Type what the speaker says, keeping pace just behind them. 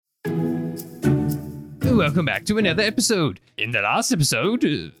welcome back to another episode. In the last episode,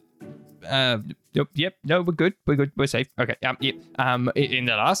 we're good, we're safe. Okay, in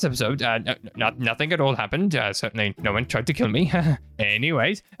the last episode, nothing at all happened. Certainly, no one tried to kill me.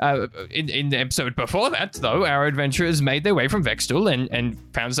 Anyways, in the episode before that, though, our adventurers made their way from Vextal and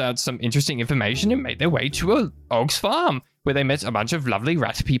found out some interesting information and made their way to a Og's farm, where they met a bunch of lovely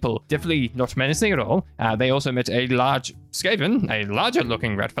rat people. Definitely not menacing at all. They also met a large Skaven, a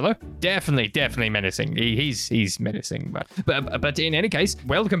larger-looking rat fellow. Definitely menacing. He's menacing. But in any case,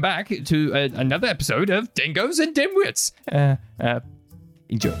 welcome back to another episode of Dingoes and Dimwits.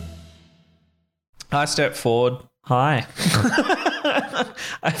 Enjoy. I step forward. Hi.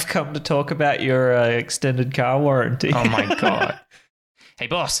 I've come to talk about your extended car warranty. Oh my god. Hey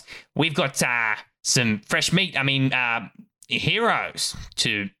boss, we've got some fresh meat. Heroes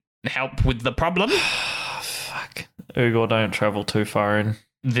to help with the problem. Fuck. Ugor, don't travel too far in.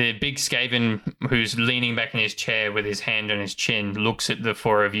 The big Skaven, who's leaning back in his chair with his hand on his chin, looks at the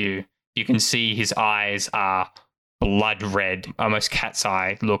four of you. You can see his eyes are blood red, almost cat's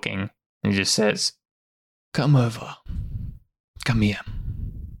eye looking. He just says, "Come over. Come here."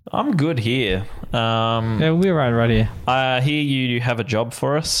 I'm good here. Yeah, we're right here. I hear you have a job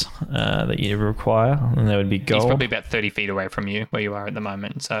for us that you require, and there would be gold. He's probably about 30 feet away from you, where you are at the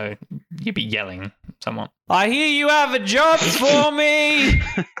moment, so you'd be yelling somewhat. I hear you have a job for me!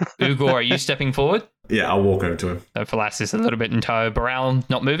 Ugor, are you stepping forward? Yeah, I'll walk over to him. So Phalas is a little bit in tow. Baral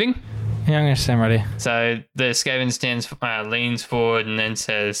not moving. Yeah, I'm going to stand ready. So the Skaven leans forward and then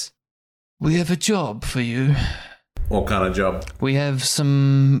says, "We have a job for you. What kind of job? We have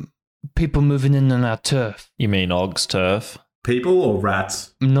some people moving in on our turf. You mean Og's turf? People or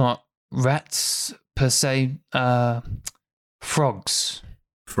rats? Not rats per se. Frogs.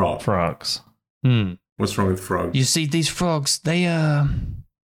 Frogs. What's wrong with frogs? You see, these frogs, they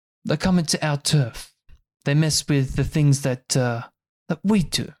come into our turf. They mess with the things that we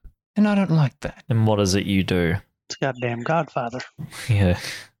do, and I don't like that. And what is it you do? It's goddamn Godfather. Yeah.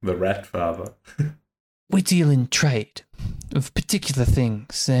 The rat father. We deal in trade of particular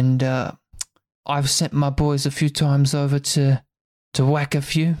things, and I've sent my boys a few times over to whack a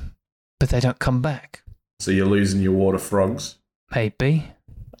few, but they don't come back. So you're losing your water frogs? Maybe.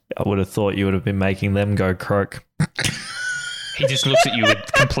 I would have thought you would have been making them go croak. He just looks at you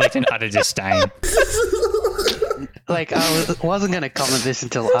with complete and utter disdain. Like, I wasn't going to comment this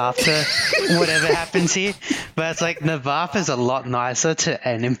until after whatever happens here, but it's like Navarth is a lot nicer to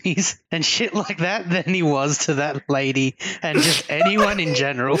enemies and shit like that than he was to that lady and just anyone in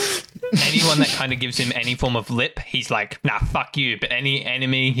general. Anyone that kind of gives him any form of lip, he's like, "Nah, fuck you." But any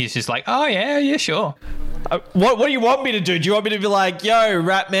enemy, he's just like, "Oh, yeah, sure." What do you want me to do? Do you want me to be like, "Yo,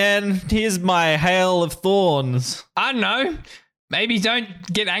 rat man, here's my hail of thorns"? I don't know. Maybe don't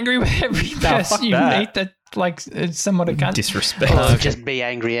get angry with every person you meet that, like, it's somewhat a cunt. Disrespect. Just be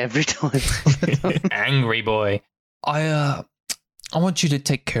angry every time. Angry boy. I want you to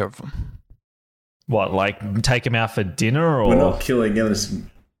take care of them. What, like take him out for dinner, or? We're not killing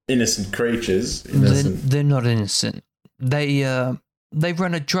innocent creatures. They're not innocent. They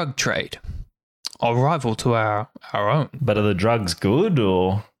run a drug trade. A rival to our own. But are the drugs good,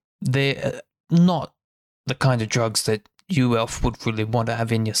 or? They're not the kind of drugs that you, Elf, would really want to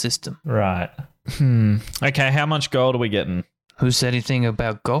have in your system. Right. Okay, how much gold are we getting? Who said anything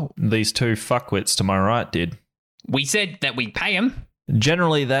about gold? These two fuckwits to my right did. We said that we'd pay him.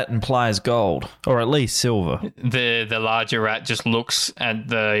 Generally, that implies gold, or at least silver. The larger rat just looks at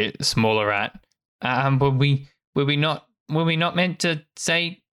the smaller rat. Were we not meant to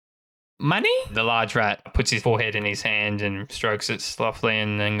say money? The large rat puts his forehead in his hand and strokes it softly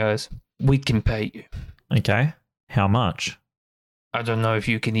and then goes, "We can pay you." Okay. How much? I don't know if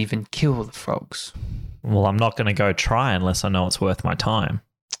you can even kill the frogs. Well, I'm not going to go try unless I know it's worth my time.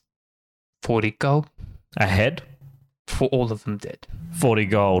 40 gold? A head? For all of them dead. 40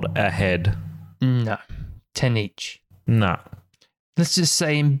 gold a head. No. 10 each. No. Let's just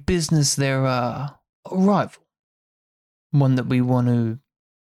say in business they're a rival. One that we want to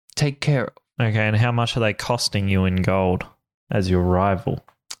take care of. Okay, and how much are they costing you in gold as your rival?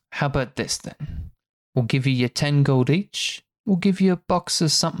 How about this then? We'll give you your 10 gold each. We'll give you a box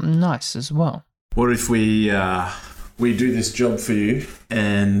of something nice as well. What if we do this job for you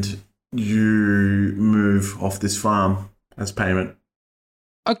and you move off this farm as payment?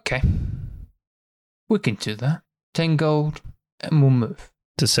 Okay. We can do that. 10 gold and we'll move.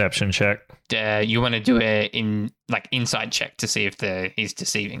 Deception check. You want to do a inside check to see if he's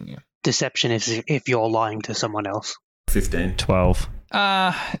deceiving you. Deception is if you're lying to someone else. 15. 12.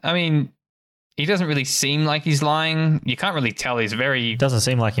 I mean, He doesn't really seem like he's lying. You can't really tell. He's very... Doesn't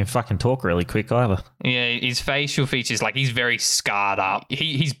seem like he can fucking talk really quick either. Yeah, his facial features, like, he's very scarred up.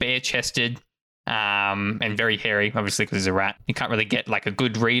 He's bare-chested and very hairy, obviously, because he's a rat. You can't really get, like, a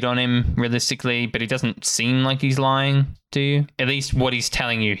good read on him, realistically, but he doesn't seem like he's lying, do you? At least what he's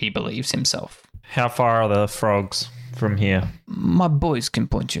telling you, he believes himself. How far are the frogs from here? My boys can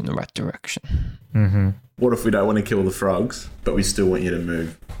point you in the right direction. Mm-hmm. What if we don't want to kill the frogs, but we still want you to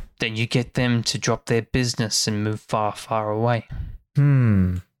move? Then you get them to drop their business and move far, far away.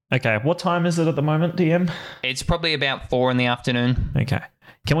 Okay, what time is it at the moment, DM? It's probably about 4 in the afternoon. Okay.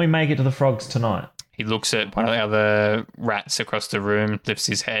 Can we make it to the frogs tonight? He looks at one of the other rats across the room, lifts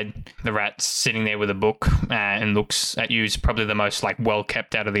his head. The rat's sitting there with a book and looks at you. He's probably the most like well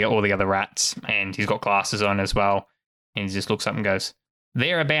kept out of all the other rats, and he's got glasses on as well. And he just looks up and goes,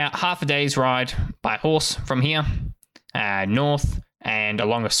 "They're about half a day's ride by horse from here, north and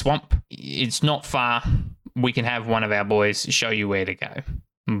along a swamp. It's not far. We can have one of our boys show you where to go.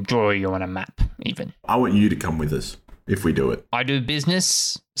 Draw you on a map, even. I want you to come with us if we do it. I do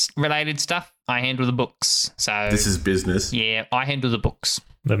business-related stuff. I handle the books. So This is business. yeah, I handle the books.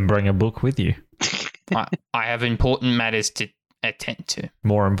 Then bring a book with you. I have important matters to attend to.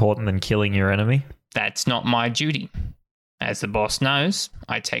 More important than killing your enemy. That's not my duty. As the boss knows,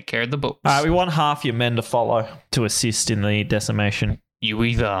 I take care of the books. We want half your men to follow to assist in the decimation. You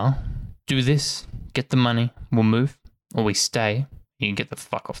either do this, get the money, we'll move, or we stay, you can get the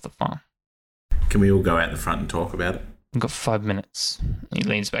fuck off the farm. Can we all go out the front and talk about it? We've got 5 minutes. He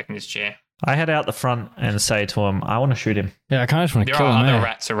leans back in his chair. I head out the front and say to him, I want to shoot him. Yeah, I kind of just want to There kill are him. other eh?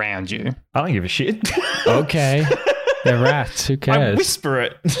 rats around you. I don't give a shit. Okay. They're rats. Who I cares? whisper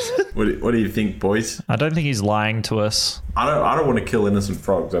it. What do you think, boys? I don't think he's lying to us. I don't want to kill innocent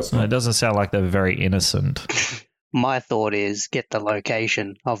frogs. That's It not. doesn't sound like they're very innocent. My thought is get the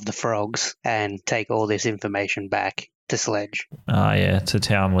location of the frogs and take all this information back to Sledge. Yeah, to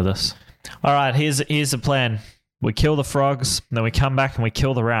town with us. All right, here's the plan. We kill the frogs, then we come back and we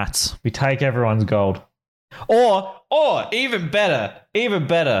kill the rats. We take everyone's gold. Or even better,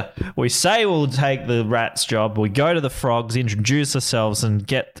 we say we'll take the rats' job, we go to the frogs, introduce ourselves, and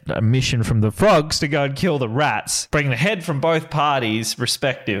get a mission from the frogs to go and kill the rats. Bring the head from both parties,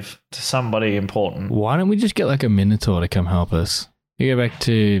 respective, to somebody important. Why don't we just get like a Minotaur to come help us? We go back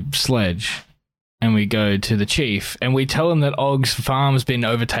to Sledge and we go to the chief and we tell him that Og's farm's been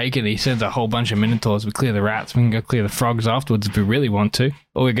overtaken. He sends a whole bunch of Minotaurs. We clear the rats. We can go clear the frogs afterwards if we really want to.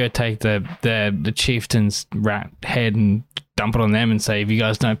 Or we go take the chieftain's rat head and dump it on them and say, if you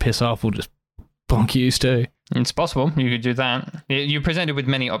guys don't piss off, we'll just bonk you too. It's possible. You could do that. You're presented with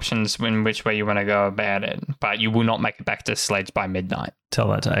many options in which way you want to go about it, but you will not make it back to Sledge by midnight. Tell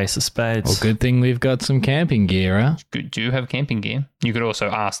that to Ace of Spades. Well, good thing we've got some camping gear, huh? Good. Do you have camping gear? You could also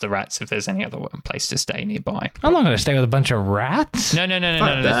ask the rats if there's any other place to stay nearby. I'm not going to stay with a bunch of rats. No.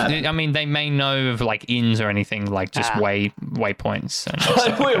 Fuck that. I mean, they may know of like inns or anything, like just waypoints. And stuff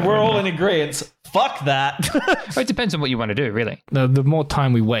like that. We're all in agreement. Fuck that. Well, it depends on what you want to do, really. The more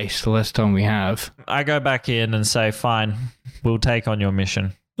time we waste, the less time we have. I go back in and say, fine, we'll take on your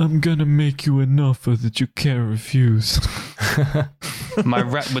mission. I'm gonna make you an offer that you can't refuse. My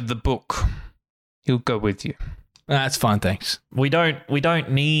rat with the book, he'll go with you. That's fine, thanks. We don't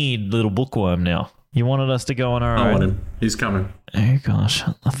need little bookworm now. You wanted us to go on our I own. want him. He's coming. Oh gosh,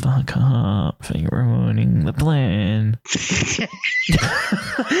 shut the fuck up for ruining the plan.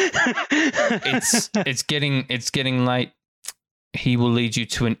 It's getting late. He will lead you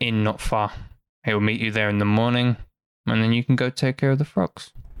to an inn not far. He'll meet you there in the morning, and then you can go take care of the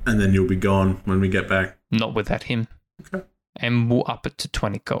frogs. And then you'll be gone when we get back. Not without him. Okay. And we'll up it to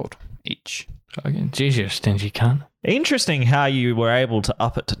 20 gold each. Jeez, you're a stingy cunt. Interesting how you were able to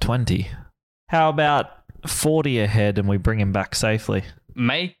up it to 20. How about 40 ahead and we bring him back safely?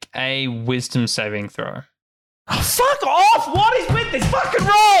 Make a wisdom saving throw. Oh, fuck off! What is with these fucking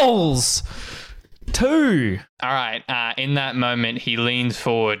rolls? 2. All right. In that moment, he leans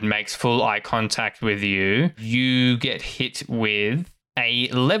forward, makes full eye contact with you. You get hit with a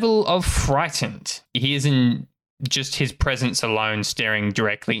level of frightened. He isn't just his presence alone staring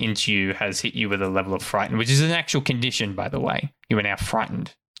directly into you has hit you with a level of frightened, which is an actual condition, by the way. You are now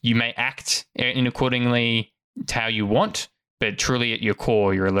frightened. You may act in accordingly to how you want, but truly at your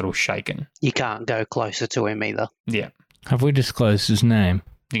core, you're a little shaken. You can't go closer to him either. Yeah. Have we disclosed his name?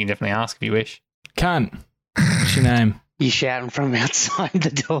 You can definitely ask if you wish. Cunt. What's your name? You shouting from outside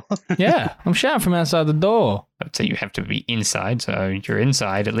the door. Yeah, I'm shouting from outside the door. I'd say you have to be inside, so you're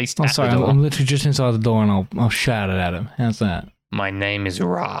inside, at least I'm at sorry, the door. I'm literally just inside the door and I'll shout it at him. How's that? My name is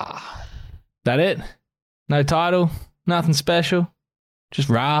Ra. That it? No title? Nothing special? Just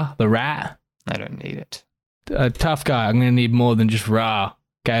Ra, the rat? I don't need it. A tough guy. I'm going to need more than just Ra.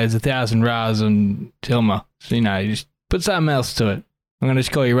 Okay, there's 1,000 Ras on Tilma. So, just put something else to it. I'm going to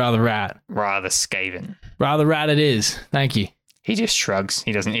just call you Ra the Rat. Rather Skaven. Ra the Rat it is. Thank you. He just shrugs.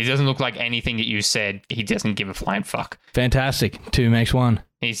 He doesn't look like anything that you said. He doesn't give a flying fuck. Fantastic. 2 makes 1.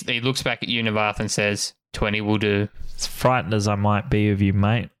 He looks back at you, Navath, and says, 20 will do. As frightened as I might be of you,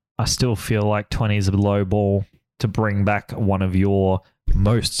 mate, I still feel like 20 is a low ball to bring back one of your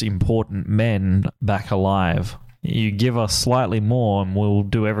most important men back alive. You give us slightly more and we'll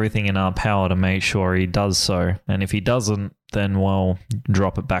do everything in our power to make sure he does so. And if he doesn't, then we'll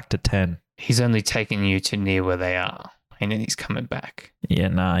drop it back to 10. He's only taken you to near where they are, and then he's coming back. Yeah,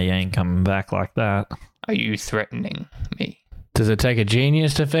 nah, you ain't coming back like that. Are you threatening me? Does it take a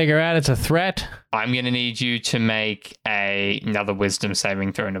genius to figure out it's a threat? I'm going to need you to make another wisdom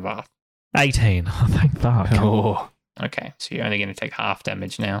saving throw, Navath. 18. Oh, thank fuck. Oh. Okay, so you're only going to take half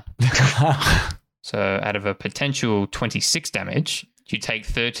damage now. So out of a potential 26 damage, you take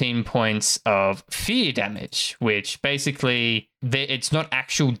 13 points of fear damage, which basically it's not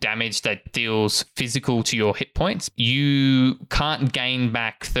actual damage that deals physical to your hit points. You can't gain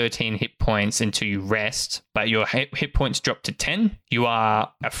back 13 hit points until you rest, but your hit points drop to 10. You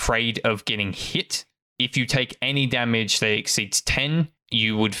are afraid of getting hit. If you take any damage that exceeds 10,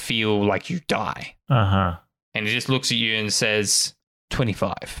 you would feel like you die. Uh-huh. And he just looks at you and says,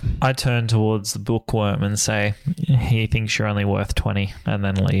 25. I turn towards the bookworm and say, he thinks you're only worth 20, and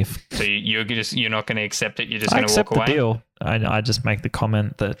then leave. So you're not going to accept it? You're just I going to walk accept the away? deal. I just make the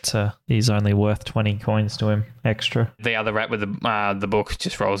comment that he's only worth 20 coins to him extra. The other rat with the book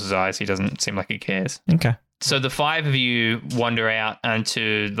just rolls his eyes. He doesn't seem like he cares. Okay. So the 5 of you wander out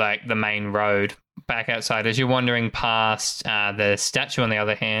onto like the main road back outside. As you're wandering past the statue on the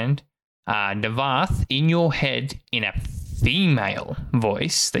other hand, Navath, in your head, in a female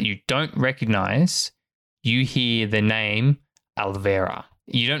voice that you don't recognize, you hear the name Alvera.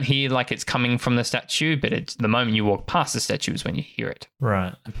 You don't hear like it's coming from the statue, but it's the moment you walk past the statue is when you hear it.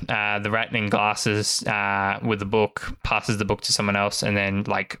 Right. The rat in glasses with the book passes the book to someone else and then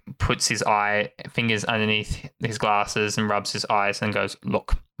like puts his fingers underneath his glasses and rubs his eyes and goes,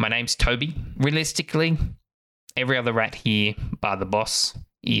 "Look, my name's Toby. Realistically, every other rat here, bar the boss,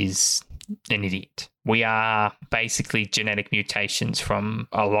 is an idiot. We are basically genetic mutations from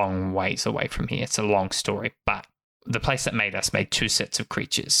a long ways away from here. It's a long story, but the place that made us made 2 sets of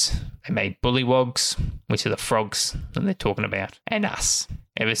creatures. They made bullywogs, which are the frogs that they're talking about, and us.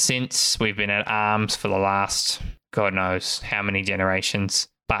 Ever since, we've been at arms for the last, God knows how many generations.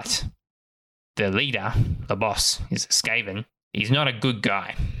 But the leader, the boss, is a Skaven. He's not a good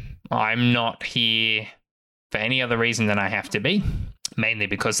guy. I'm not here for any other reason than I have to be, mainly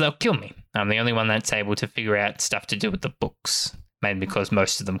because they'll kill me. I'm the only one that's able to figure out stuff to do with the books, mainly because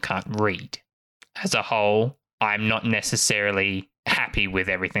most of them can't read. As a whole, I'm not necessarily happy with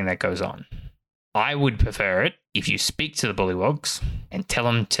everything that goes on. I would prefer it if you speak to the bullywogs and tell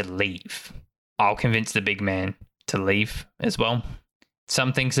them to leave. I'll convince the big man to leave as well.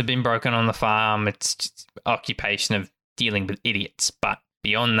 Some things have been broken on the farm. It's just occupation of dealing with idiots. But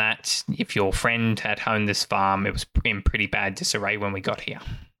beyond that, if your friend had owned this farm, it was in pretty bad disarray when we got here.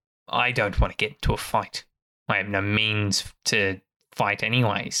 I don't want to get into a fight. I have no means to fight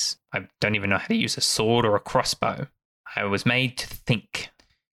anyways. I don't even know how to use a sword or a crossbow. I was made to think.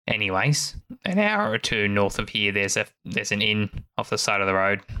 Anyways, an hour or 2 north of here, there's an inn off the side of the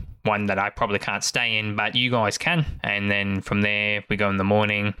road. One that I probably can't stay in, but you guys can. And then from there, we go in the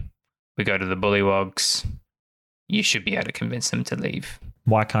morning. We go to the bullywogs. You should be able to convince them to leave.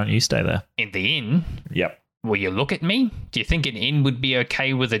 Why can't you stay there? In the inn? Yep. Will you look at me? Do you think an inn would be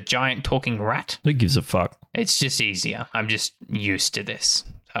okay with a giant talking rat? Who gives a fuck? It's just easier. I'm just used to this.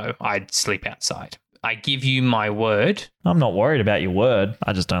 So I'd sleep outside. I give you my word. I'm not worried about your word.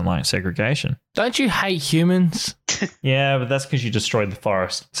 I just don't like segregation. Don't you hate humans? Yeah, but that's because you destroyed the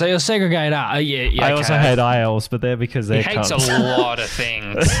forest. So you'll segregate out. Yeah, I also hate IELTS, but they're because they're He hates cunts. a lot of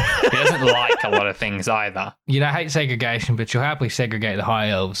things. He doesn't like a lot of things either. You don't hate segregation, but you'll happily segregate the high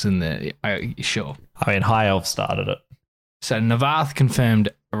elves and the... sure. I mean, High Elf started it. So Navath confirmed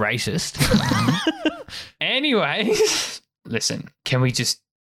racist. Anyways, listen, can we just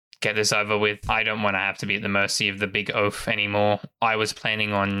get this over with? I don't want to have to be at the mercy of the big oaf anymore. I was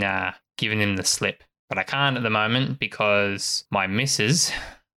planning on giving him the slip, but I can't at the moment because my missus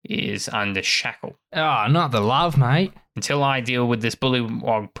is under shackle. Oh, not the love, mate. Until I deal with this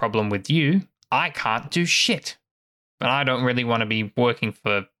bullywog problem with you, I can't do shit. But I don't really want to be working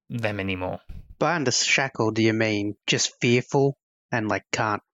for them anymore. By under shackle, do you mean just fearful and like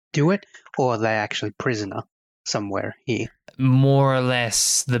can't do it, or are they actually prisoner somewhere here? more or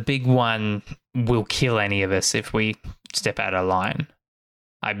less the big one will kill any of us if we step out of line.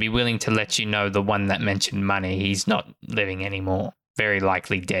 I'd be willing to let you know the one that mentioned money. He's not living anymore. Very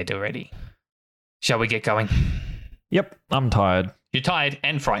likely dead already. Shall we get going? Yep, I'm tired. You're tired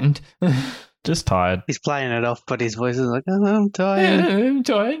and frightened. Just tired. He's playing it off, but his voice is like, oh, I'm tired. I'm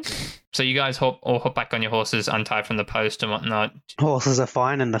tired. So you guys hop back on your horses, untie from the post and whatnot. Horses are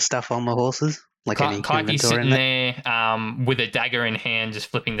fine, and the stuff on the horses. Like any Clarky's inventory sitting in it. there with a dagger in hand, just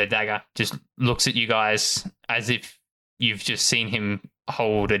flipping the dagger. Just looks at you guys as if you've just seen him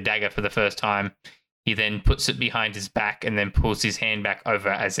hold a dagger for the first time. He then puts it behind his back and then pulls his hand back over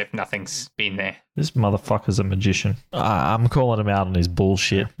as if nothing's been there. This motherfucker's a magician. I'm calling him out on his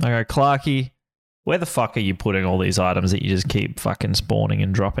bullshit. I go, Clarky, where the fuck are you putting all these items that you just keep fucking spawning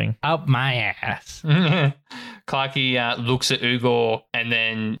and dropping? Up my ass. Clarky looks at Ugor and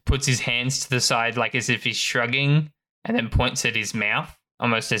then puts his hands to the side like as if he's shrugging and then points at his mouth,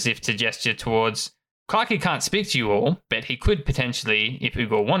 almost as if to gesture towards... Clarky can't speak to you all, but he could potentially, if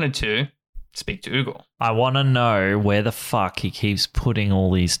Ugor wanted to, speak to Ugor. I want to know where the fuck he keeps putting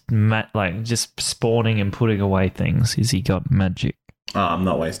all these, just spawning and putting away things. Has he got magic? I'm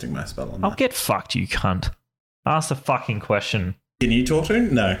not wasting my spell on I'll that. get fucked, you cunt. Ask the fucking question. Can you talk to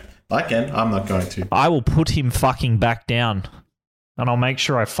him? No. I can. I'm not going to. I will put him fucking back down. And I'll make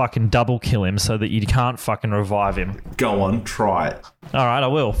sure I fucking double kill him so that you can't fucking revive him. Go on, try it. Alright, I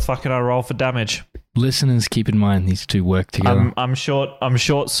will. Fucking I roll for damage. Listeners, keep in mind these two work together. I'm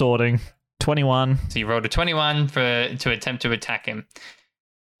short sorting. 21. So you rolled a 21 to attempt to attack him.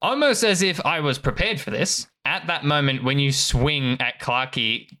 Almost as if I was prepared for this. At that moment, when you swing at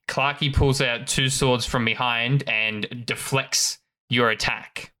Clarky, Clarky pulls out two swords from behind and deflects your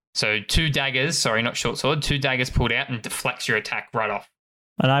attack. So two daggers pulled out and deflects your attack right off.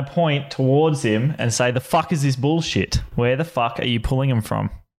 And I point towards him and say, the fuck is this bullshit? Where the fuck are you pulling him from?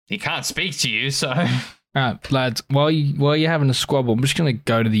 He can't speak to you, so... All right, lads, while you're having a squabble, I'm just going to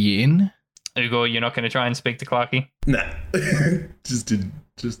go to the inn. Ugor, you're not going to try and speak to Clarky? Nah.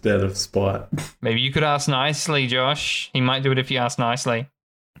 just out of spite. Maybe you could ask nicely, Josh. He might do it if you ask nicely.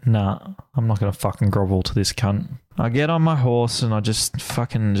 Nah, I'm not going to fucking grovel to this cunt. I get on my horse and I just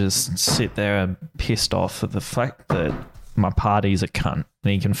sit there pissed off at the fact that my party's a cunt.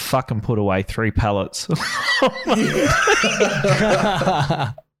 And he can fucking put away 3 pallets.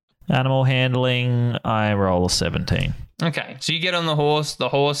 Animal handling, I roll a 17. Okay, so you get on the horse. The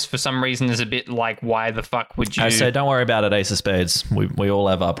horse, for some reason, is a bit like, why the fuck would you... I say, don't worry about it, Ace of Spades. We all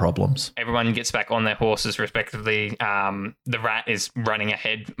have our problems. Everyone gets back on their horses, respectively. The rat is running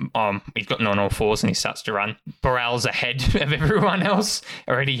ahead. He's gotten on all fours and he starts to run. Boral's ahead of everyone else,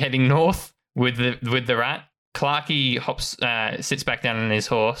 already heading north with the rat. Clarky sits back down on his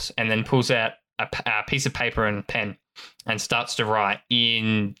horse and then pulls out a piece of paper and pen and starts to write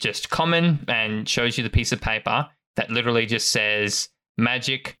in just common and shows you the piece of paper that literally just says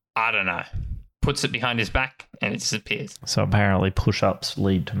magic, I don't know. Puts it behind his back and it disappears. So apparently push-ups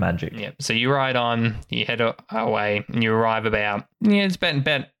lead to magic. Yeah. So you ride on, you head away, and you arrive about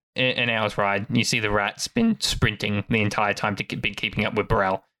an hour's ride. You see the rat's been sprinting the entire time to be keeping up with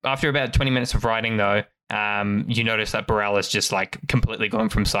Boral. After about 20 minutes of riding, though, you notice that Boral is just like completely gone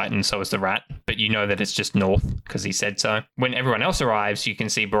from sight, and so is the rat. But you know that it's just north because he said so. When everyone else arrives, you can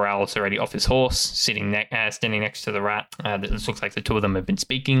see Boral's already off his horse, standing next to the rat. It looks like the two of them have been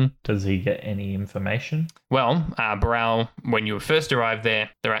speaking. Does he get any information? Well, Boral, when you first arrived there,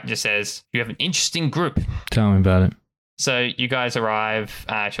 the rat just says, "You have an interesting group." Tell me about it. So you guys arrive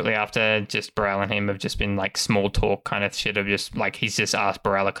shortly after. Just Boral and him have just been like small talk kind of shit of just like he's just asked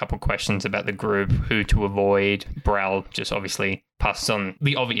Boral a couple questions about the group, who to avoid. Boral just obviously passes on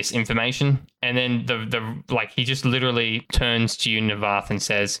the obvious information, and then he just literally turns to you, Navath, and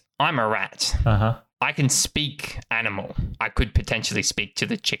says, "I'm a rat. I can speak animal. I could potentially speak to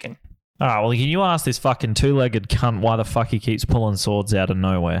the chicken." All right, well, can you ask this fucking 2-legged cunt why the fuck he keeps pulling swords out of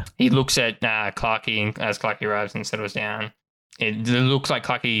nowhere? He looks at Clarky as Clarky arrives and settles down. It looks like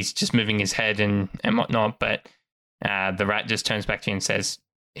Clarky's just moving his head and whatnot, but the rat just turns back to you and says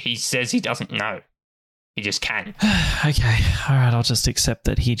he doesn't know. He just can. Okay, all right, I'll just accept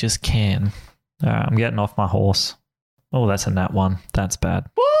that he just can. All right, I'm getting off my horse. Oh, that's a nat 1. That's bad.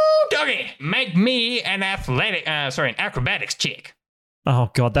 Woo, doggy! Make me an acrobatics check.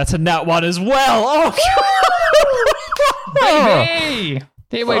 Oh, God, that's a nat 1 as well. Oh, Baby!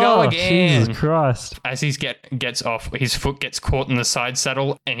 Here we go again. Jesus Christ. As he gets off, his foot gets caught in the side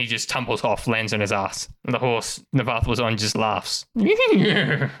saddle and he just tumbles off, lands on his ass. And the horse Navath was on just laughs.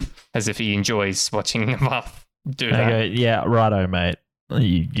 As if he enjoys watching Navath do that. Okay, yeah, righto, mate.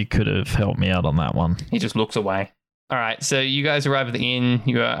 You could have helped me out on that one. He just looks away. All right, so you guys arrive at the inn.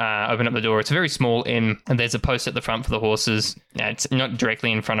 You open up the door. It's a very small inn, and there's a post at the front for the horses. Now, it's not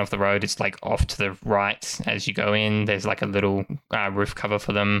directly in front of the road. It's like off to the right as you go in. There's like a little roof cover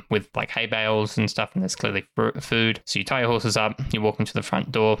for them with like hay bales and stuff, and there's clearly food. So you tie your horses up. You walk into the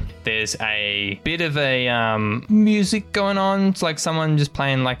front door. There's a bit of a music going on. It's like someone just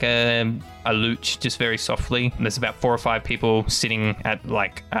playing like a lute, just very softly. There's about 4 or 5 people sitting at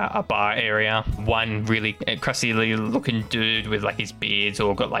like a bar area. One really crustily looking dude with like his beard's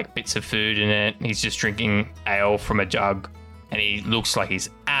all got like bits of food in it. He's just drinking ale from a jug, and he looks like he's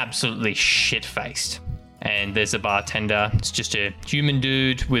absolutely shit-faced. And there's a bartender. It's just a human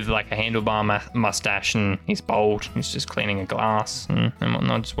dude with like a handlebar mustache, and he's bald. He's just cleaning a glass and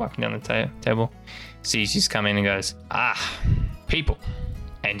whatnot, just wiping down the table. Sees you come in and goes, people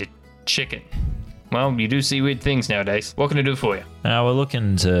and a chicken. Well, you do see weird things nowadays. What can I do for you? We're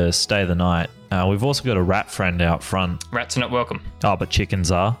looking to stay the night. We've also got a rat friend out front. Rats are not welcome. Oh, but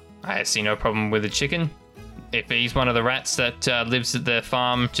chickens are. I see no problem with a chicken. If he's one of the rats that lives at the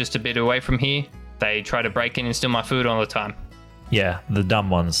farm just a bit away from here, they try to break in and steal my food all the time. Yeah, the dumb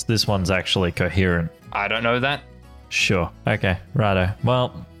ones. This one's actually coherent. I don't know that. Sure. Okay, righto.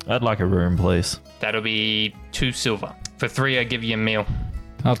 Well, I'd like a room, please. That'll be 2 silver. For 3, I give you a meal.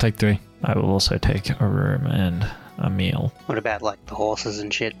 I'll take 3. I will also take a room and a meal. What about like the horses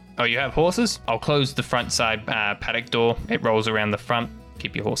and shit? Oh, you have horses? I'll close the front side paddock door. It rolls around the front.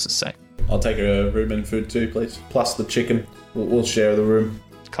 Keep your horses safe. I'll take a room and food too, please. Plus the chicken. We'll share the room.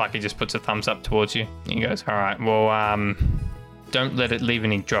 Clarky just puts a thumbs up towards you. He goes, all right, well, don't let it leave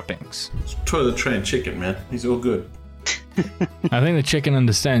any droppings. Try the trained chicken, man. He's all good. I think the chicken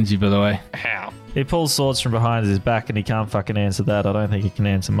understands you, by the way. How? He pulls swords from behind his back and he can't fucking answer that. I don't think he can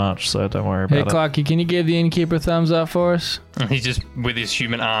answer much, so don't worry Hey, about it. Clarky, can you give the innkeeper a thumbs up for us? He just, with his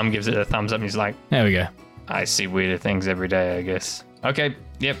human arm, gives it a thumbs up and he's like, There we go. I see weirder things every day, I guess. Okay,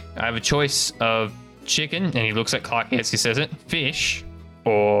 yep, I have a choice of chicken, and he looks at Clarky as he says it, fish,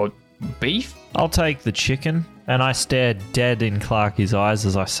 or beef. I'll take the chicken, and I stare dead in Clarky's eyes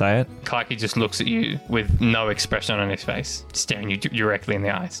as I say it. Clarky just looks at you with no expression on his face, staring you directly in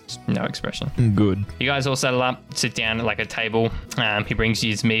the eyes. Just no expression. Good. You guys all settle up, sit down at like a table. He brings you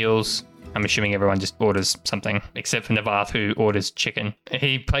his meals. I'm assuming everyone just orders something, except for Navath, who orders chicken.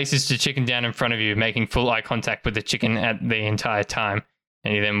 He places the chicken down in front of you, making full eye contact with the chicken at the entire time.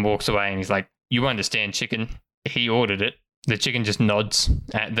 And he then walks away and he's like, you understand, chicken. He ordered it. The chicken just nods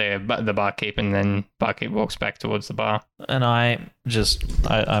at the barkeep, and then barkeep walks back towards the bar. And I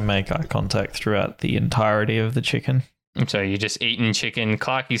make eye contact throughout the entirety of the chicken. And so you're just eating chicken.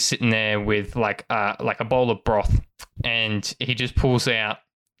 Clarky's sitting there with like a bowl of broth, and he just pulls out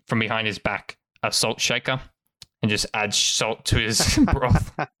from behind his back a salt shaker and just adds salt to his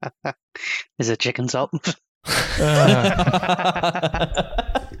broth. Is it chicken salt?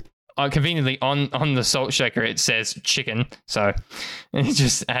 Conveniently, on the salt shaker, it says chicken. So he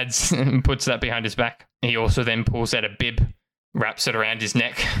just adds and puts that behind his back. He also then pulls out a bib, wraps it around his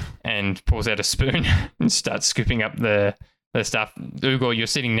neck, and pulls out a spoon and starts scooping up the stuff. Ugor, you're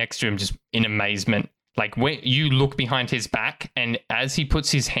sitting next to him just in amazement. Like, when you look behind his back, and as he puts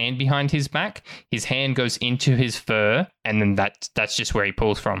his hand behind his back, his hand goes into his fur, and then that's just where he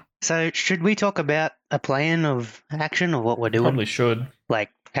pulls from. So should we talk about a plan of action of what we're doing? Probably should. Like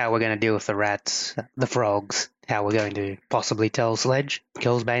how we're going to deal with the rats, the frogs, how we're going to possibly tell Sledge,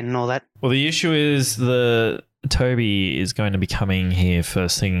 Killsbane and all that. Well, the issue is Toby is going to be coming here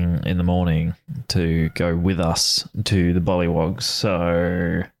first thing in the morning to go with us to the Bollywogs,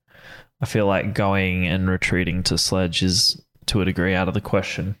 so I feel like going and retreating to Sledge is, to a degree, out of the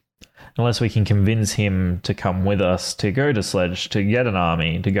question. Unless we can convince him to come with us to go to Sledge, to get an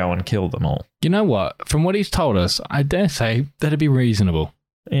army, to go and kill them all. You know what? From what he's told us, I dare say that'd be reasonable.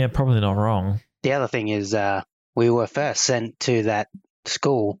 Yeah, probably not wrong. The other thing is we were first sent to that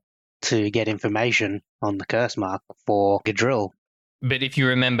school to get information on the curse mark for Gadril. But if you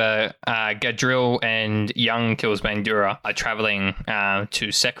remember, Gadril and young Killsbane Dura are traveling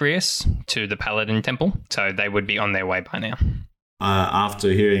to Secrius, to the Paladin Temple, so they would be on their way by now.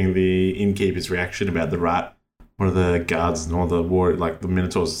 After hearing the innkeeper's reaction about the rat, what are the guards and all the war, like the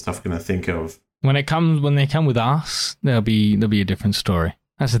Minotaurs and stuff, going to think of? When they come with us, there'll be a different story.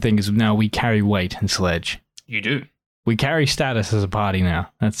 That's the thing, is now we carry weight in Sledge. You do. We carry status as a party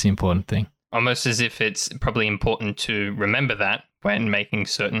now. That's the important thing. Almost as if it's probably important to remember that when making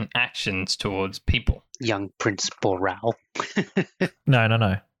certain actions towards people. Young Prince Boral.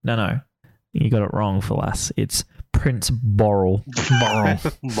 No. You got it wrong, Falas. It's Prince Borrel.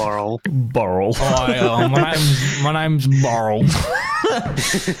 Moral. Borrel. My name's Borrel.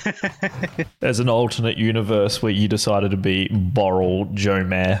 There's an alternate universe where you decided to be Borrel Joe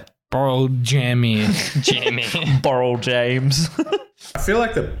Mayer. Borrel Jammy. Jamie. Borrel James. I feel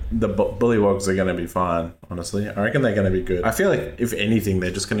like the bullywogs are going to be fine, honestly. I reckon they're going to be good. I feel like, if anything,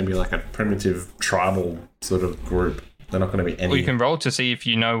 they're just going to be like a primitive tribal sort of group. They're not going to be any... Well, you can roll to see if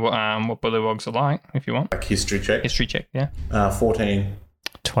you know what bullywogs are like, if you want. like history check. History check, yeah. 14.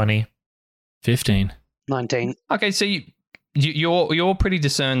 20. 15. 19. Okay, so you're pretty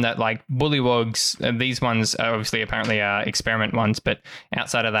discerned that like bullywogs, these ones are obviously apparently experiment ones, but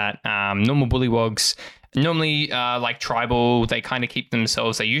outside of that, normal bullywogs, normally like tribal, they kind of keep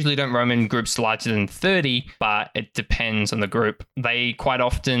themselves. They usually don't roam in groups larger than 30, but it depends on the group. They quite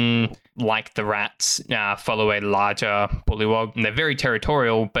often, like the rats, follow a larger bullywog. And they're very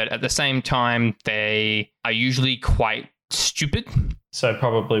territorial, but at the same time, they are usually quite stupid, So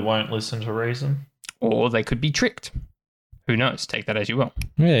probably won't listen to reason. or they could be tricked. Who knows? Take that as you will.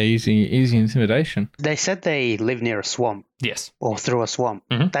 Yeah, easy intimidation. They said they live near a swamp Yes. or through a swamp.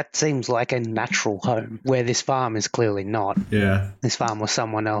 Mhm. That seems like a natural home, where this farm is clearly not. Yeah. This farm was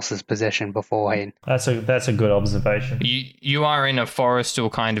someone else's possession beforehand. That's a good observation. You are in a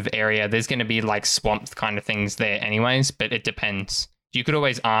forestal kind of area. There's going to be like swamp kind of things there anyways, but it depends. You could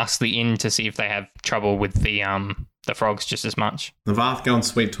always ask the inn to see if they have trouble with the frogs just as much. Navath, go and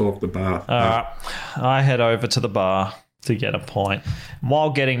sweet talk the bar. All right. I head over to the bar to get a pint.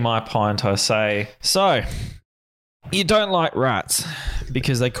 While getting my pint, I say, so, you don't like rats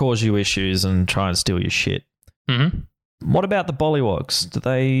because they cause you issues and try and steal your shit. Mm-hmm. What about the bollywogs? Do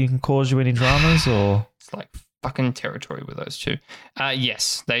they cause you any dramas or? It's like fucking territory with those two.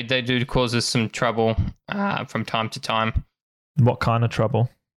 Yes, they do cause us some trouble from time to time. What kind of trouble?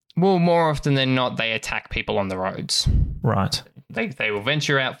 Well, more often than not, they attack people on the roads. Right. They will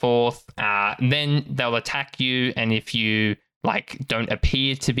venture out forth, then they'll attack you, and if you like don't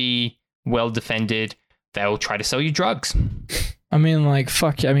appear to be well defended, they'll try to sell you drugs. I mean, like,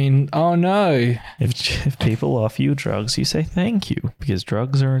 fuck. I mean, oh no. If people offer you drugs, you say thank you because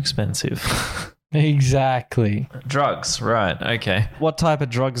drugs are expensive. Exactly. Drugs, right, okay. What type of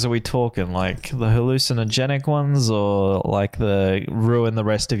drugs are we talking? Like the hallucinogenic ones or like the ruin the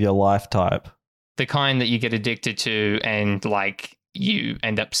rest of your life type? The kind that you get addicted to, and like you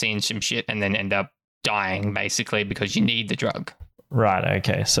end up seeing some shit and then end up dying basically because you need the drug. Right,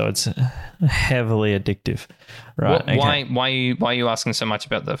 okay. So it's heavily addictive. Right. Okay. Why are you asking so much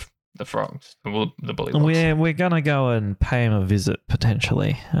about the frogs, the bullywogs? We're going to go and pay him a visit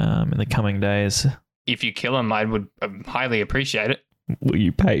potentially in the coming days. If you kill him, I would highly appreciate it. Will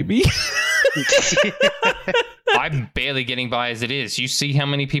you pay me? I'm barely getting by as it is. You see how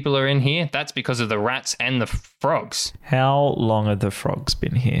many people are in here? That's because of the rats and the frogs. How long have the frogs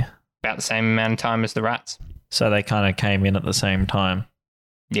been here? About the same amount of time as the rats. So they kind of came in at the same time.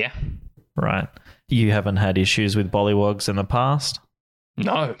 Yeah. Right. You haven't had issues with bollywogs in the past?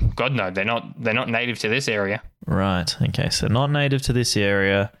 No, God no. They're not native to this area. Right. Okay. So not native to this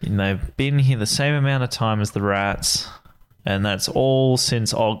area. And they've been here the same amount of time as the rats. And that's all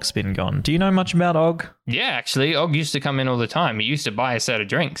since Og's been gone. Do you know much about Og? Yeah, actually, Og used to come in all the time. He used to buy a set of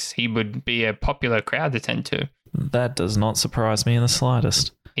drinks. He would be a popular crowd to tend to. That does not surprise me in the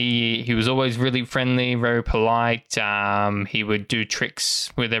slightest. He was always really friendly, very polite. He would do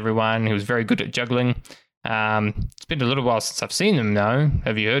tricks with everyone. He was very good at juggling. It's been a little while since I've seen him, though.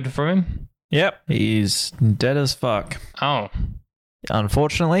 Have you heard from him? Yep. He's dead as fuck. Oh.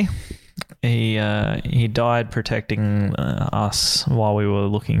 Unfortunately, he died protecting us while we were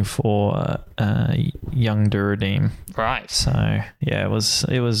looking for young Duradim. Right. So yeah, it was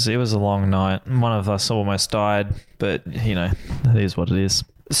a long night. One of us almost died, but you know, it is what it is.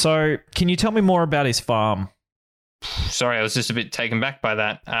 So, can you tell me more about his farm? Sorry, I was just a bit taken back by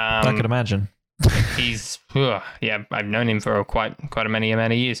that. I could imagine. He's yeah, I've known him for quite a many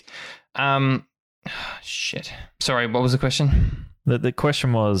amount of years. Shit. Sorry, what was the question? The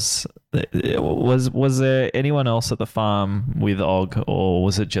question was there anyone else at the farm with Og, or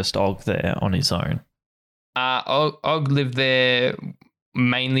was it just Og there on his own? Og lived there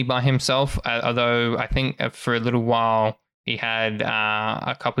mainly by himself, although I think for a little while he had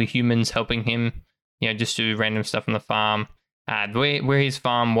a couple of humans helping him, you know, just do random stuff on the farm. Where his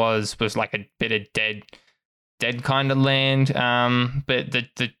farm was like a bit of dead kind of land. But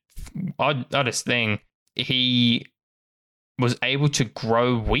the oddest thing, he was able to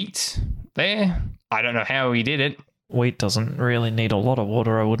grow wheat there. I don't know how he did it. wheat doesn't really need a lot of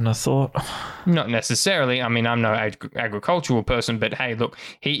water, I wouldn't have thought. Not necessarily. I mean, I'm no agricultural person, but hey, look,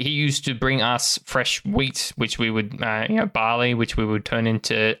 he used to bring us fresh wheat, which we would, barley, which we would turn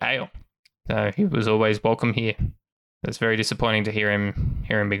into ale. So he was always welcome here. It's very disappointing to hear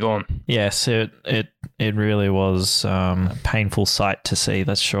him be gone. Yes, it really was a painful sight to see,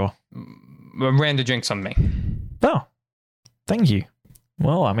 that's sure. A round of drinks on me. Oh, thank you.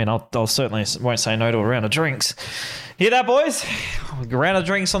 Well, I mean, I'll certainly won't say no to a round of drinks. Hear that, boys? A round of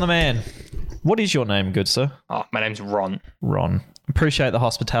drinks on the man. What is your name, good sir? Oh, my name's Ron. Ron. Appreciate the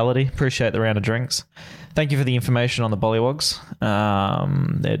hospitality. Appreciate the round of drinks. Thank you for the information on the Bollywogs.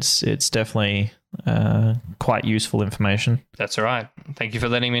 It's definitely quite useful information. That's all right. Thank you for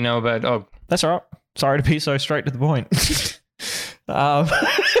letting me know about Og. That's all right. Sorry to be so straight to the point.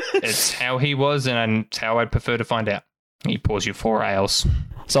 It's how he was, and it's how I'd prefer to find out. He pours you 4 ales.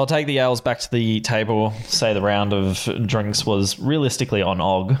 So I'll take the ales back to the table, say the round of drinks was realistically on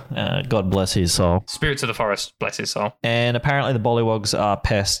Og. God bless his soul. Spirits of the forest, bless his soul. And apparently the Bollywogs are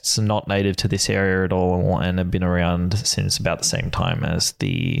pests not native to this area at all and have been around since about the same time as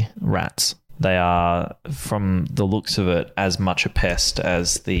the rats. They are, from the looks of it, as much a pest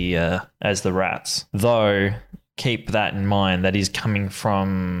as the rats. Though, keep that in mind, that is coming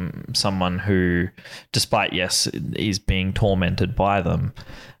from someone who, despite, yes, is being tormented by them,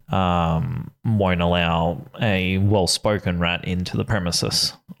 won't allow a well-spoken rat into the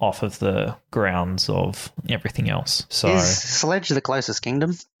premises off of the grounds of everything else. So, is Sledge the closest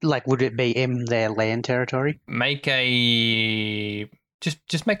kingdom? Like, would it be in their land territory? Make a...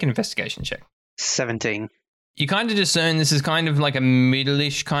 Just make an investigation check. 17. You kind of discern this is kind of like a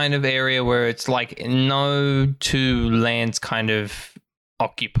middle-ish kind of area where it's like no two lands kind of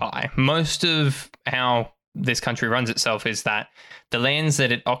occupy. Most of how this country runs itself is that the lands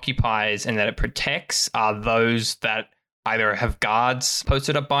that it occupies and that it protects are those that either have guards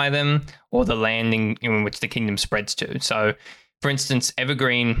posted up by them or the land in which the kingdom spreads to. So, for instance,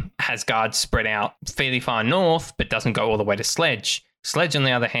 Evergreen has guards spread out fairly far north but doesn't go all the way to Sledge. Sledge, on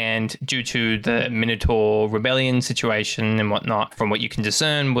the other hand, due to the Minotaur rebellion situation and whatnot, from what you can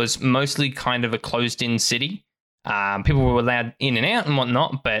discern, was mostly kind of a closed-in city. People were allowed in and out and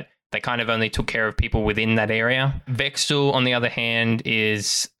whatnot, but they kind of only took care of people within that area. Vextal, on the other hand,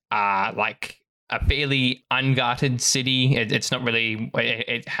 is like a fairly unguarded city. It's not really...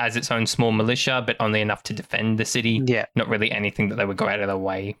 It has its own small militia, but only enough to defend the city. Yeah. Not really anything that they would go out of their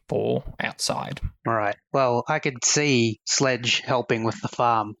way for outside. All right. Well, I could see Sledge helping with the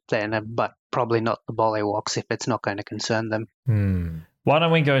farm then, but probably not the Bollywogs if it's not going to concern them. Why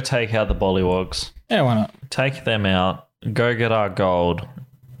don't we go take out the Bollywogs? Yeah, why not? Take them out, go get our gold,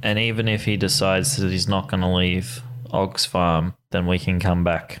 and even if he decides that he's not going to leave Og's farm, then we can come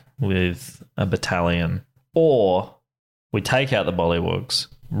back with a battalion. Or we take out the Bollywogs,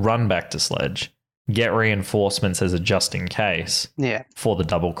 run back to Sledge, get reinforcements as a just in case Yeah. for the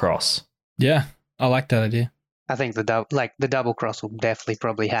double cross. Yeah, I like that idea. I think the double cross will definitely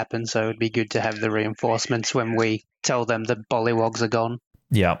probably happen, so it'd be good to have the reinforcements when we tell them the Bollywogs are gone.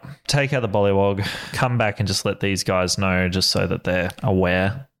 Yeah, take out the Bollywog, come back and just let these guys know just so that they're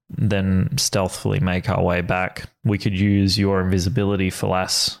aware. Then stealthily make our way back. We could use your invisibility,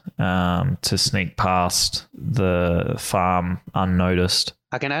 Falas, to sneak past the farm unnoticed.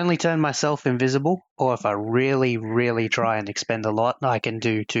 I can only turn myself invisible, or if I really, really try and expend a lot, I can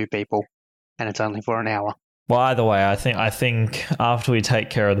do 2 people, and it's only for an hour. Well, either way, I think after we take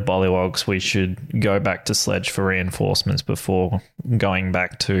care of the Bollywogs, we should go back to Sledge for reinforcements before going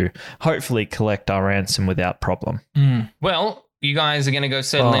back to hopefully collect our ransom without problem. Well, you guys are going to go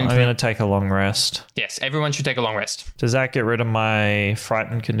settle Well, in. I'm going to take a long rest. Yes, everyone should take a long rest. Does that get rid of my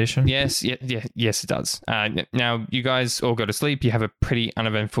frightened condition? Yes, yes, it does. Now, you guys all go to sleep. You have a pretty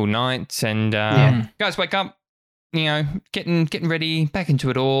uneventful night, and guys wake up. You know, getting ready, back into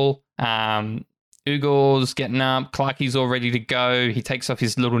it all. Ugor's getting up. Clarky's all ready to go. He takes off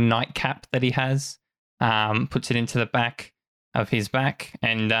his little nightcap that he has, puts it into the back of his back,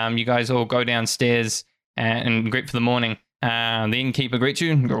 and you guys all go downstairs and greet for the morning. The innkeeper greets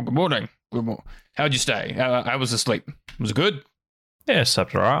you. Good morning. How'd you stay? I was asleep. Was it good? Yeah,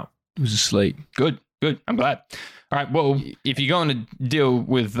 slept all right. It was asleep. Good. I'm glad. All right, well, if you're going to deal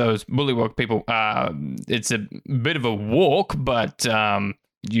with those bullywog people, it's a bit of a walk, but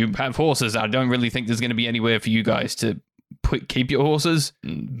you have horses. I don't really think there's going to be anywhere for you guys to keep your horses.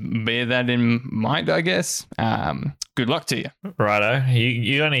 Bear that in mind, I guess. Good luck to you. Righto.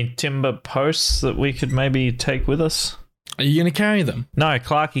 You got any timber posts that we could maybe take with us? Are you going to carry them? No,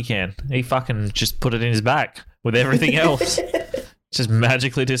 Clarky can. He fucking just put it in his back with everything else. Just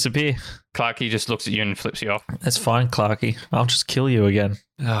magically disappear. Clarky just looks at you and flips you off. That's fine, Clarky. I'll just kill you again.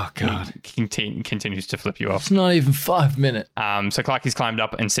 Oh, God. He continues to flip you off. It's not even 5 minutes. So Clarky's climbed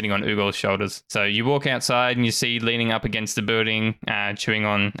up and sitting on Ugol's shoulders. So you walk outside and you see leaning up against the building, chewing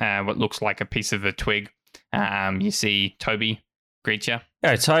on what looks like a piece of a twig. You see Toby greet you.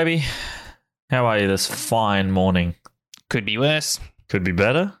 Hey, Toby. How are you this fine morning? Could be worse. Could be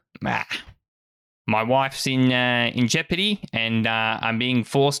better. My wife's in jeopardy, and I'm being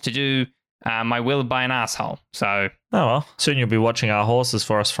forced to do my will by an asshole. So, Oh, well. Soon you'll be watching our horses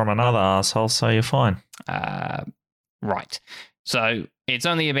for us from another asshole, so you're fine. right. So it's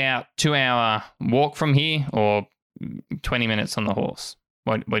only about 2-hour walk from here, or 20 minutes on the horse.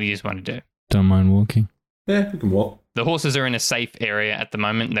 What do you just want to do? Don't mind walking. Yeah, we can walk. The horses are in a safe area at the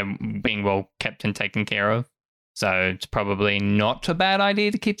moment. They're being well kept and taken care of. So it's probably not a bad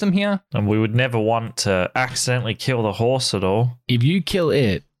idea to keep them here. And we would never want to accidentally kill the horse at all. If you kill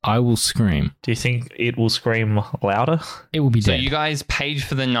it, I will scream. Do you think it will scream louder? It will be So dead. you guys paid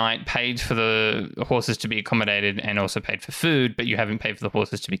for the night, paid for the horses to be accommodated, and also paid for food, but you haven't paid for the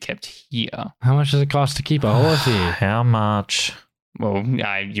horses to be kept here. How much does it cost to keep a horse here? How much? Well,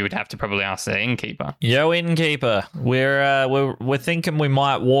 you would have to probably ask the innkeeper. Yo, innkeeper. We're thinking we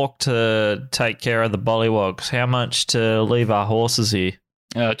might walk to take care of the bollywogs. How much to leave our horses here?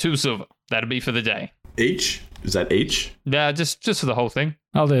 2 silver. That'll be for the day. Each? Is that each? Yeah, just for the whole thing.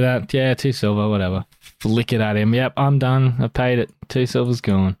 I'll do that. Yeah, 2 silver, whatever. Flick it at him. Yep, I'm done. I paid it. 2 silver's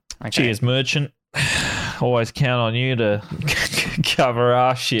gone. Okay. Cheers, merchant. Always count on you to cover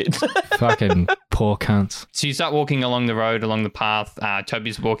our shit. Fucking poor cunts. So you start walking along the road, along the path.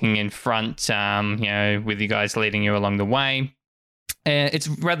 Toby's walking in front, with you guys leading you along the way. It's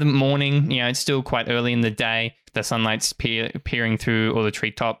rather morning. It's still quite early in the day. The sunlight's peering through all the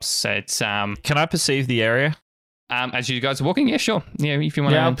treetops. It's Can I perceive the area? as you guys are walking. Yeah, sure. Yeah, if you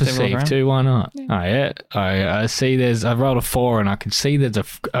want Yeah, I'll to walk perceive around. too. Why not? Oh, yeah. I see I rolled a 4 and I can see there's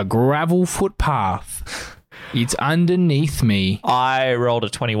a gravel footpath. It's underneath me. I rolled a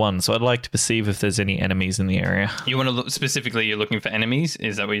 21, so I'd like to perceive if there's any enemies in the area. You want to look specifically? You're looking for enemies.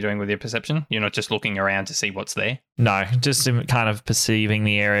 Is that what you're doing with your perception? You're not just looking around to see what's there. No, just kind of perceiving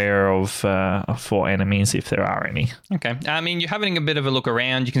the area of for enemies if there are any. Okay. I mean, you're having a bit of a look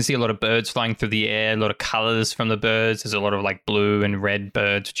around. You can see a lot of birds flying through the air, a lot of colors from the birds. There's a lot of like blue and red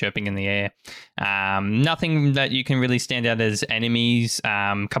birds chirping in the air. Nothing that you can really stand out as enemies.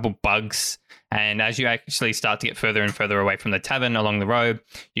 Couple bugs. And as you actually start to get further and further away from the tavern along the road,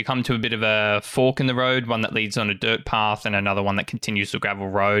 you come to a bit of a fork in the road, one that leads on a dirt path and another one that continues to gravel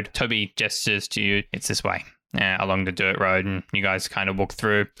road. Toby gestures to you, it's this way. Along the dirt road, and you guys kind of walk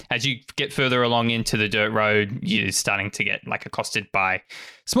through. As you get further along into the dirt road, you're starting to get like accosted by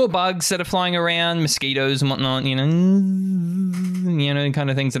small bugs that are flying around, mosquitoes and whatnot, kind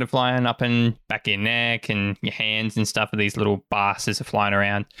of things that are flying up and back your neck and your hands and stuff. These little bastards are flying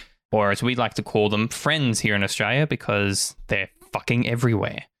around, or as we like to call them, friends here in Australia, because they're fucking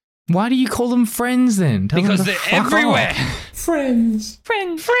everywhere. Why do you call them friends then? Tell them Because to they're fuck everywhere. off. Friends.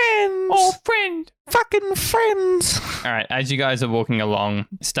 Friend. Oh, friend. Fucking friends. All right, as you guys are walking along,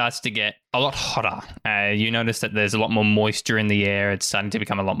 it starts to get a lot hotter. You notice that there's a lot more moisture in the air. It's starting to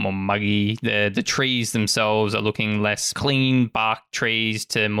become a lot more muggy. The trees themselves are looking less clean bark trees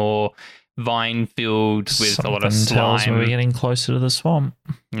to more vine-filled with a lot of Something tells me slime. we're getting closer to the swamp.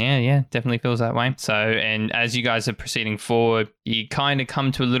 Yeah, definitely feels that way. So, and as you guys are proceeding forward, you kind of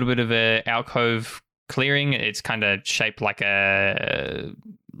come to a little bit of a alcove clearing. It's kind of shaped like a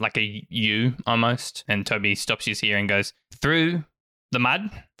U almost. And Toby stops you here and goes, through the mud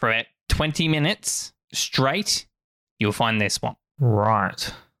for about 20 minutes straight, you'll find their swamp.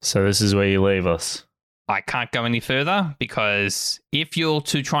 Right. So this is where you leave us. I can't go any further because if you're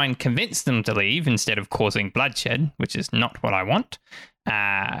to try and convince them to leave instead of causing bloodshed, which is not what I want,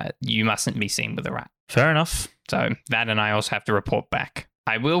 you mustn't be seen with a rat. Fair enough. So that, and I also have to report back.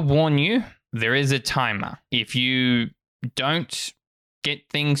 I will warn you, there is a timer. If you don't get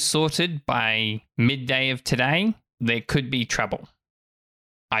things sorted by midday of today, there could be trouble.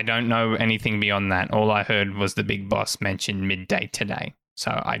 I don't know anything beyond that. All I heard was the big boss mention midday today.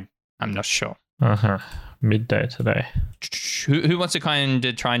 So I'm not sure. Uh-huh. Midday today. Who wants to kind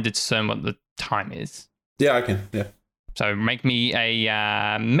of try and discern what the time is? Yeah, I can. Yeah. So make me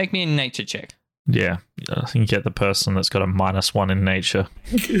a nature check. Yeah. I think you get the person that's got a -1 in nature.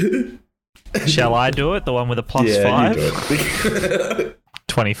 Shall I do it? The one with a +5? You do it.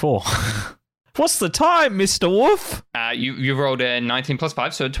 24. What's the time, Mr. Wolf? You rolled a 19 plus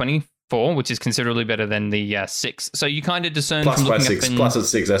 5, so 24, which is considerably better than the 6. So you kind of discern Plus from by looking 6. up and Plus at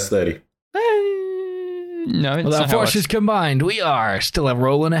 6, that's 30. No, it's With our not how it forces combined, we are still a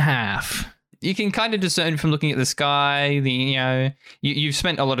roll and a half. you can kind of discern from looking at the sky. You've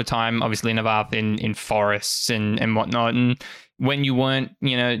spent a lot of time, obviously, Navath, in forests and whatnot. And when you weren't,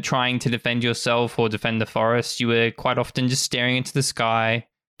 trying to defend yourself or defend the forest, you were quite often just staring into the sky,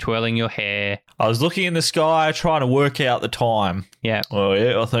 twirling your hair. I was looking in the sky trying to work out the time. Yeah. Oh,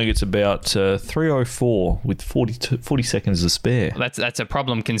 yeah, I think it's about 3:04 with 40 seconds to spare. That's a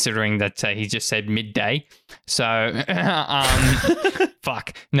problem considering that he just said midday. So,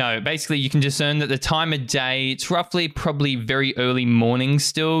 fuck. No, basically you can discern that the time of day, it's probably very early morning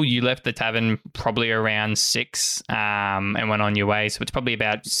still. You left the tavern probably around 6 and went on your way. So it's probably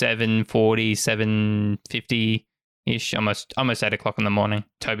about 7:40, 7:50-ish, almost 8 o'clock in the morning.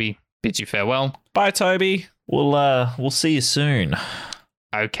 Toby bids you farewell. Bye, Toby. We'll see you soon.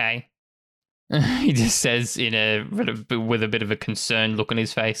 Okay. He just says with a bit of a concerned look on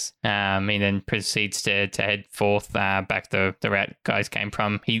his face. He then proceeds to head forth back the rat guys came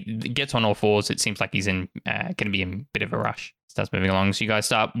from. He gets on all fours. It seems like he's going to be in a bit of a rush. Starts moving along. So you guys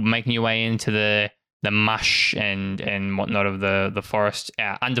start making your way into the mush and whatnot of the forest.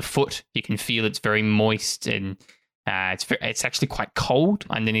 Underfoot, you can feel it's very moist and it's actually quite cold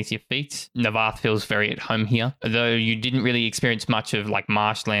underneath your feet. Navath feels very at home here. Though you didn't really experience much of like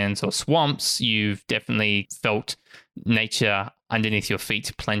marshlands or swamps, you've definitely felt nature underneath your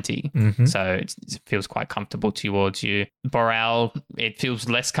feet plenty. Mm-hmm. So it feels quite comfortable towards you. Boral, it feels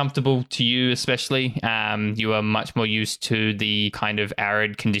less comfortable to you, especially. You are much more used to the kind of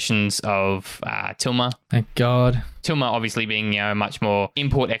arid conditions of Tilma. Thank God. Tilma obviously being a much more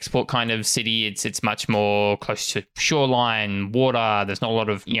import-export kind of city. It's much more close to shoreline, water. There's not a lot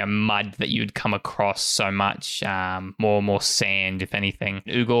of mud that you'd come across so much. More sand, if anything.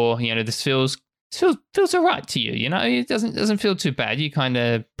 Ugor, this feels all right to you. It doesn't feel too bad. You kind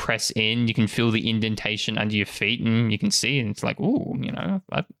of press in. You can feel the indentation under your feet, and you can see, and it's like, ooh,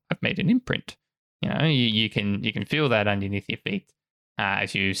 I've made an imprint. You can feel that underneath your feet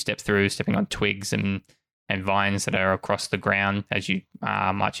as you stepping on twigs and vines that are across the ground as you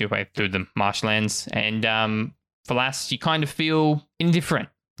march your way through the marshlands. And for last, you kind of feel indifferent.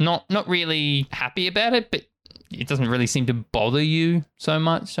 Not really happy about it, but it doesn't really seem to bother you so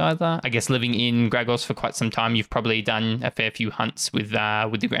much either. I guess living in Gragos for quite some time, you've probably done a fair few hunts with your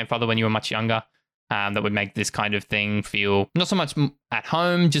grandfather when you were much younger. That would make this kind of thing feel not so much at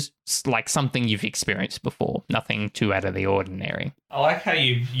home, just like something you've experienced before. Nothing too out of the ordinary. I like how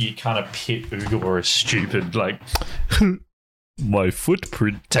you kind of pit Ugor as stupid, like, my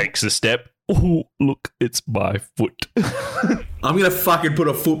footprint takes a step. Oh, look, it's my foot. I'm gonna fucking put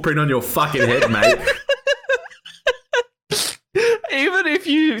a footprint on your fucking head, mate. Even if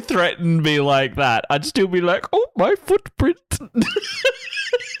you threatened me like that, I'd still be like, oh, my footprint.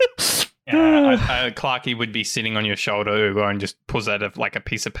 Clarky would be sitting on your shoulder, Ugor, and just pulls out a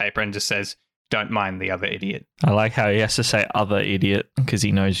piece of paper and just says, don't mind the other idiot. I like how he has to say other idiot because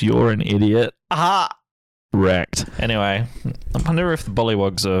he knows you're an idiot. Aha! Wrecked. Anyway, I wonder if the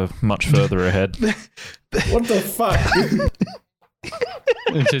Bollywogs are much further ahead. What the fuck?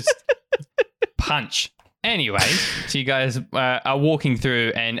 Just punch. Anyway, so you guys are walking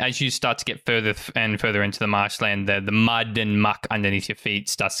through, and as you start to get further and further into the marshland, the mud and muck underneath your feet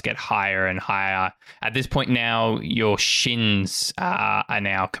starts to get higher and higher. At this point now, your shins are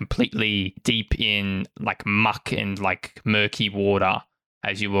now completely deep in like muck and like murky water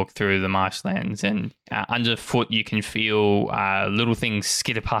as you walk through the marshlands. And underfoot, you can feel little things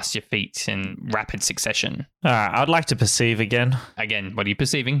skitter past your feet in rapid succession. All right, I'd like to perceive again. Again, what are you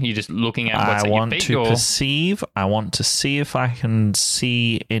perceiving? You're just looking at what's I at want your feet? to perceive. I want to see if I can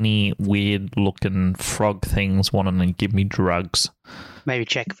see any weird-looking frog things wanting to give me drugs. Maybe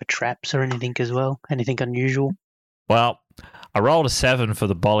check for traps or anything as well. Anything unusual? Well, I rolled a 7 for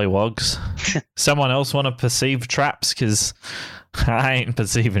the Bollywogs. Someone else want to perceive traps? Because I ain't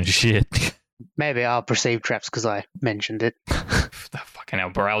perceiving shit. Maybe I'll perceive traps because I mentioned it. Fucking hell,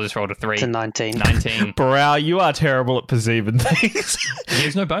 Burrell just rolled a 3. It's a 19. 19. Burrell, you are terrible at perceiving things.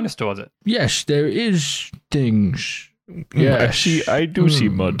 There's no bonus towards it. Yes, there is things. Yes. I do see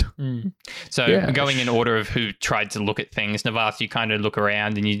mud. So Yes. going in order of who tried to look at things, Navath, you kind of look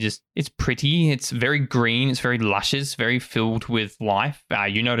around and it's pretty. It's very green. It's very luscious, very filled with life.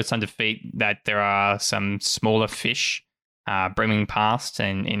 You notice under feet that there are some smaller fish brimming past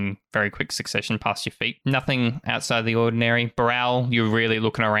and in very quick succession past your feet. Nothing outside the ordinary. Burrell, you're really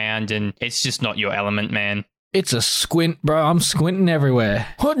looking around and it's just not your element, man. It's a squint, bro. I'm squinting everywhere.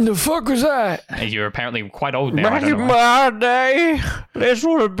 What in the fuck was that? You're apparently quite old now. I Back don't in know why. my day, this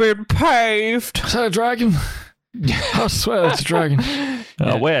would have been paved. Is that a dragon? I swear that's a dragon.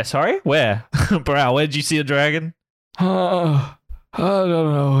 Where? Sorry? Where? Bro, where did you see a dragon? I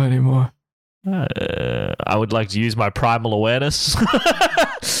don't know anymore. I would like to use my primal awareness.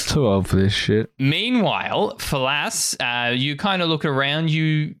 Too old for this shit. Meanwhile, Falas, you kind of look around.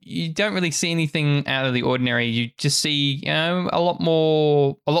 You don't really see anything out of the ordinary. You just see, a lot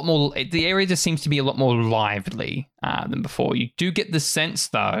more. The area just seems to be a lot more lively than before. You do get the sense,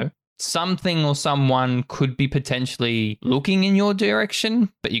 though, something or someone could be potentially looking in your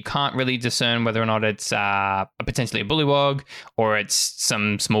direction, but you can't really discern whether or not it's potentially a bullywog, or it's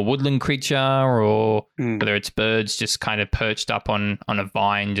some small woodland creature, or whether it's birds just kind of perched up on a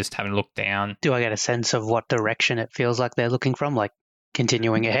vine, just having a look down. Do I get a sense of what direction it feels like they're looking from? Like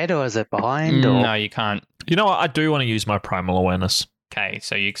continuing ahead, or is it behind? Or... No, you can't. You know what? I do want to use my primal awareness. Okay,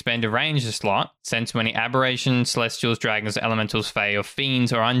 so you expend a range slot. Sense when any aberrations, celestials, dragons, elementals, fae, or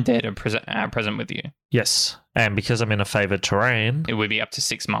fiends, or undead are present with you. Yes. And because I'm in a favored terrain. It would be up to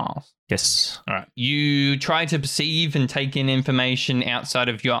 6 miles. Yes. All right. You try to perceive and take in information outside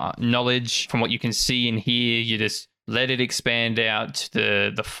of your knowledge from what you can see and hear. You just let it expand out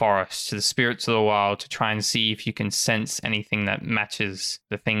to the forest, to the spirits of the wild, to try and see if you can sense anything that matches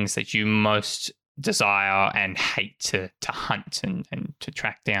the things that you most desire and hate to hunt and to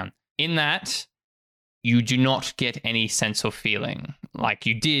track down. In that, you do not get any sense or feeling like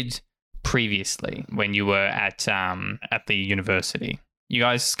you did previously when you were at the university. You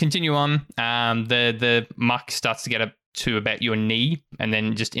guys continue on. The muck starts to get up to about your knee, and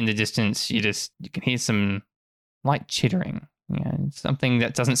then just in the distance, you can hear some light chittering. Something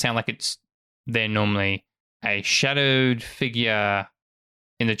that doesn't sound like it's there normally. A shadowed figure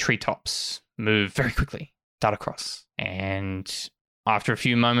in the treetops move very quickly, dart across, and after a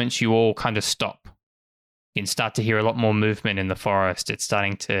few moments, you all kind of stop. You can start to hear a lot more movement in the forest. It's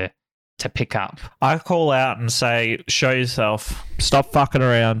starting to pick up. I call out and say, show yourself. Stop fucking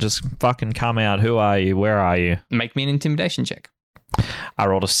around. Just fucking come out. Who are you? Where are you? Make me an intimidation check. I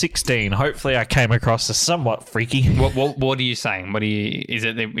rolled a 16. Hopefully I came across as somewhat freaky. What are you saying? Is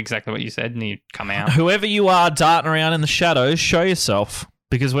it exactly what you said and you come out? Whoever you are darting around in the shadows, show yourself.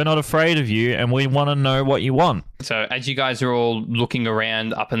 Because we're not afraid of you and we want to know what you want. So as you guys are all looking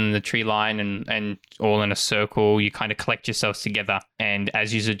around up in the tree line and all in a circle, you kind of collect yourselves together. And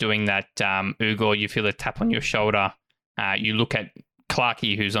as you are doing that, Ugor, you feel a tap on your shoulder. You look at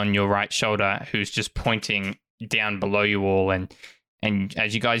Clarky, who's on your right shoulder, who's just pointing down below you all. And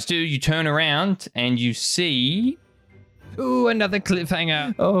as you guys do, you turn around and you see... Ooh, another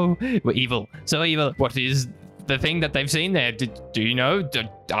cliffhanger. Oh, we're evil. So evil. What is... the thing that they've seen there? Do you know?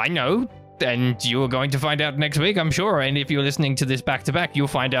 I know, and you are going to find out next week, I'm sure. And if you're listening to this back to back, you'll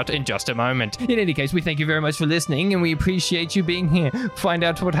find out in just a moment. In any case, we thank you very much for listening, and we appreciate you being here. Find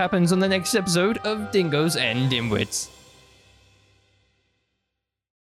out what happens on the next episode of Dingoes and Dimwits.